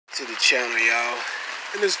To the channel, y'all.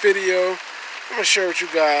 In this video, I'm gonna share with you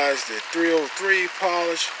guys the 303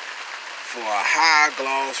 polish for a high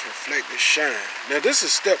gloss reflective shine. Now this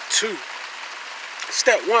is step 2.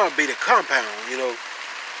 Step 1 would be the compound,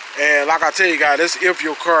 and like I tell you guys, this if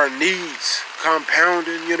your car needs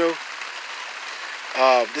compounding,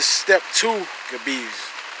 this step 2 could be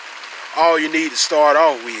all you need to start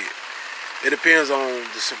off with. It depends on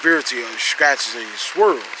the severity of your scratches and your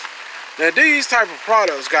swirls. Now these type of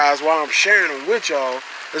products, guys, while I'm sharing them with y'all,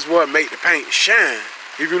 is what make the paint shine.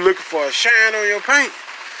 If you're looking for a shine on your paint,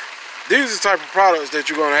 these are the type of products that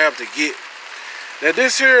you're gonna have to get. Now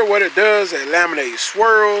this here, what it does, it laminates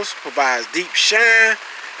swirls, provides deep shine,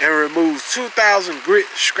 and removes 2,000 grit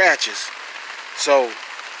scratches. So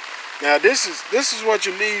now this is what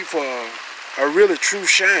you need for a really true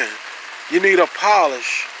shine. You need a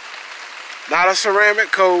polish, not a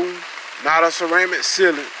ceramic coat, not a ceramic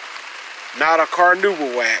sealant, not a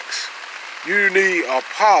carnauba wax. You need a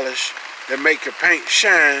polish that make your paint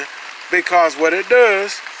shine, because what it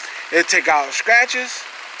does, it take out scratches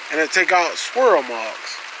and it take out swirl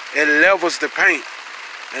marks. It levels the paint,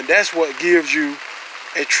 and that's what gives you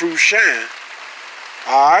a true shine.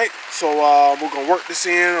 Alright, so we're gonna work this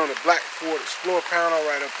in on the Black Ford Explorer panel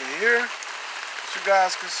right up in here, so you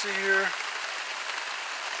guys can see here.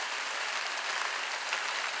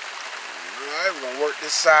 Alright, we're gonna work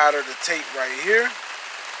this side of the tape right here.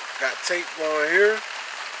 Got tape going here.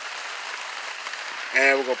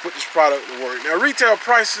 And we're gonna put this product to work. Now retail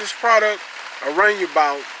price of this product will run you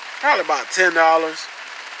probably about $10,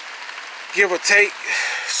 give or take.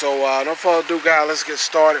 So no further ado, guys, let's get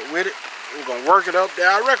started with it. We're gonna work it up there.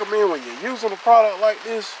 I recommend when you're using a product like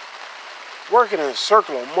this, working in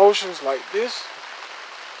circular motions like this,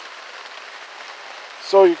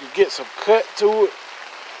 so you can get some cut to it.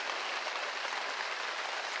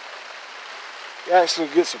 You actually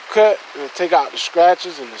get some cut and take out the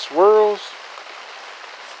scratches and the swirls,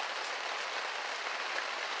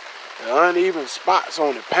 the uneven spots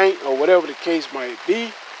on the paint, or whatever the case might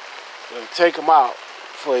be. It'll take them out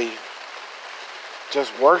for you.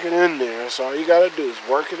 Just working in there. That's all you gotta do, is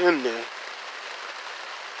work it in there.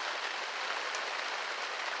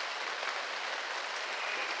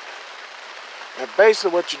 And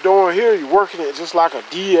basically what you're doing here, you're working it just like a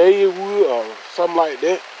DA would or something like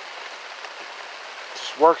that.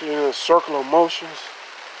 Working in circular motions.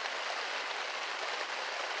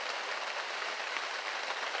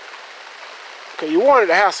 Okay, you want it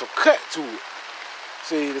to have some cut to it.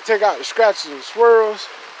 See, to take out the scratches and swirls,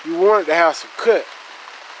 you want it to have some cut.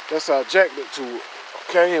 That's our objective to it.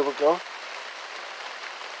 Okay, here we go.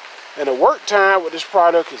 And the work time with this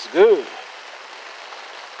product is good.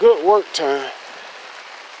 Good work time.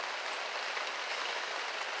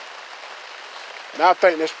 And I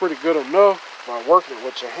think that's pretty good enough by working it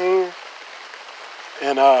with your hand.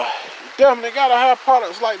 And you definitely gotta have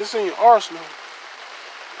products like this in your arsenal,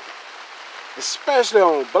 especially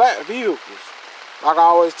on black vehicles. Like I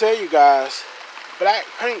always tell you guys, black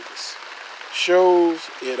paints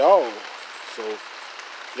shows it all. So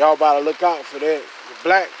y'all better look out for that. The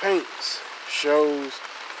black paints shows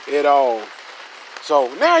it all.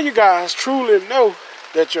 So now you guys truly know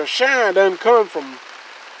that your shine doesn't come from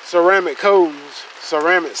ceramic coatings,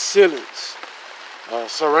 ceramic sealants,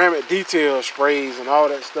 ceramic detail sprays and all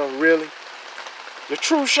that stuff. Really, the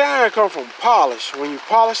true shine comes from polish. When you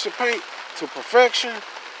polish the paint to perfection,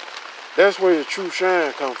 that's where the true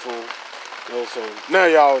shine comes from. So now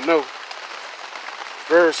y'all know.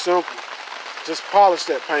 Very simple. Just polish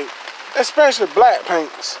that paint, especially black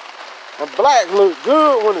paints. And black look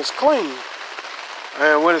good when it's clean,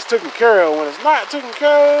 and when it's taken care of. When it's not taken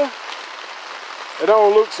care of, it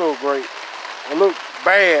don't look so great. It look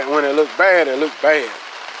bad. When it look bad, it look bad.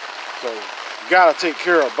 So you gotta take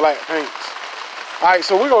care of black paints. Alright,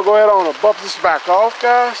 so we're gonna go ahead on and buff this back off,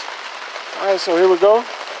 guys. Alright, so here we go.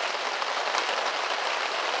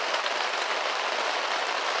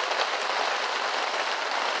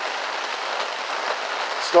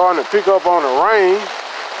 Starting to pick up on the rain.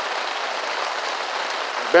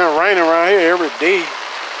 It's been raining around here every day.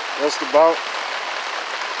 Just about.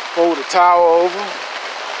 Fold the towel over,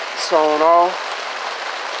 sewn off.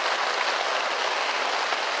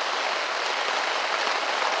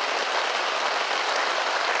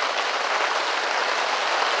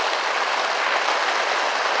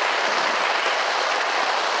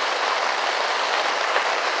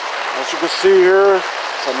 As you can see here,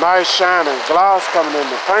 it's a nice shining gloss coming in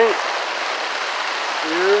the paint.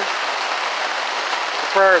 Here.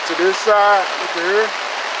 Compared to this side, look here.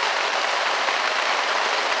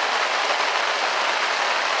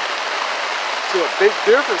 See a big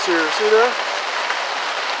difference here, see there?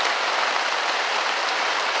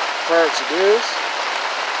 compared to this.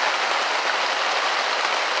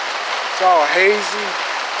 It's all hazy.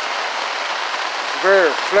 Very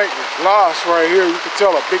reflective gloss right here. You can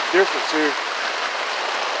tell a big difference here.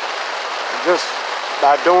 And just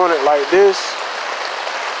by doing it like this.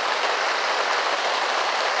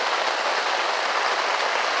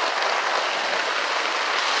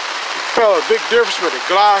 You can tell a big difference with the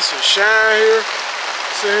gloss and shine here.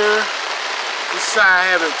 See here? This side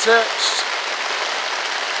I haven't touched.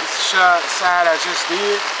 This is the side I just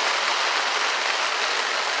did.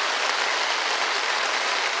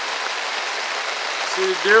 See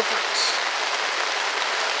the difference?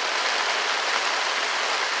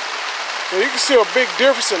 So you can see a big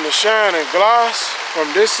difference in the shine and gloss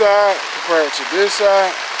from this side compared to this side.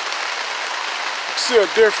 You can see a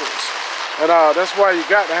difference. And that's why you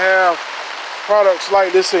got to have products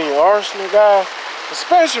like this in your arsenal, guys.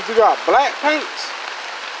 Especially if you got black paints.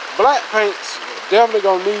 Black paints definitely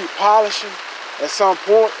gonna need polishing at some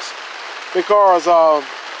points because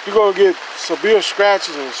you're gonna get severe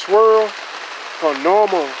scratches and swirl from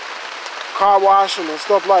normal car washing and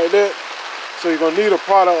stuff like that. So you're gonna need a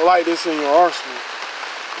product like this in your arsenal.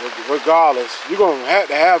 Regardless, you're gonna have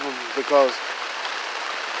to have them because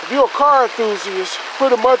if you're a car enthusiast,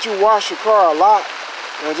 pretty much you wash your car a lot,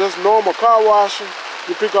 and just normal car washing,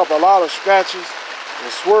 you pick up a lot of scratches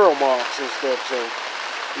and swirl marks and stuff. So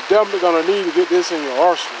you're definitely gonna need to get this in your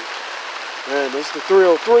arsenal. And it's the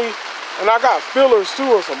 303, and I got fillers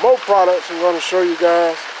too, and some more products I'm gonna show you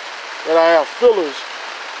guys that I have fillers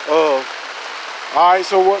of. Alright,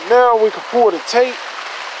 so what now we can pull the tape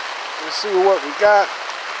and see what we got.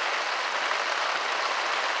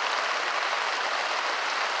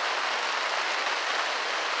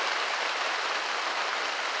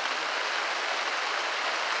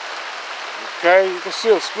 Okay, you can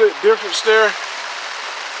see a split difference there.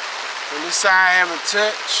 On this side I haven't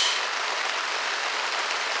touched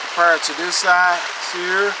compared to this side. See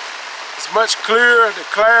here? It's much clearer, the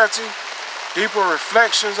clarity, deeper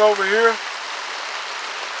reflections over here.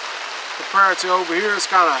 Compared to over here, it's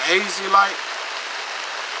kind of hazy like,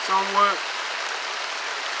 somewhat.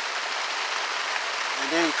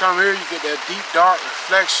 And then you come here, you get that deep dark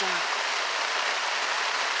reflection.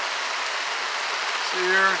 See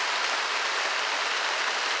here?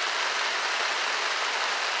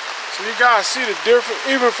 So you guys see the difference,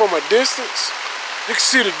 even from a distance, you can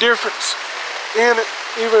see the difference in it.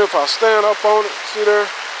 Even if I stand up on it, see there? You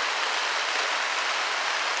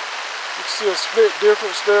can see a split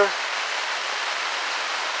difference there.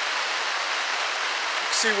 You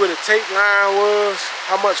can see where the tape line was,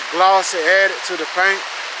 how much gloss it added to the paint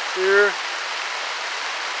here.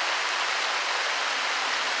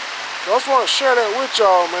 So I just want to share that with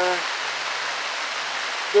y'all, man.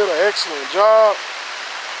 Did an excellent job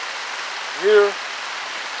here.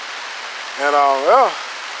 And yeah,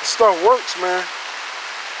 this stuff works, man.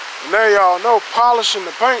 And now y'all know polishing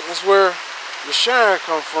the paint is where the shine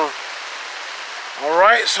comes from.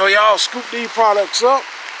 Alright, so y'all scoop these products up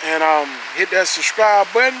and hit that subscribe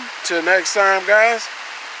button. Till next time, guys.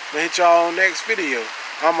 I'll hit y'all on the next video.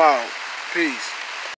 I'm out. Peace.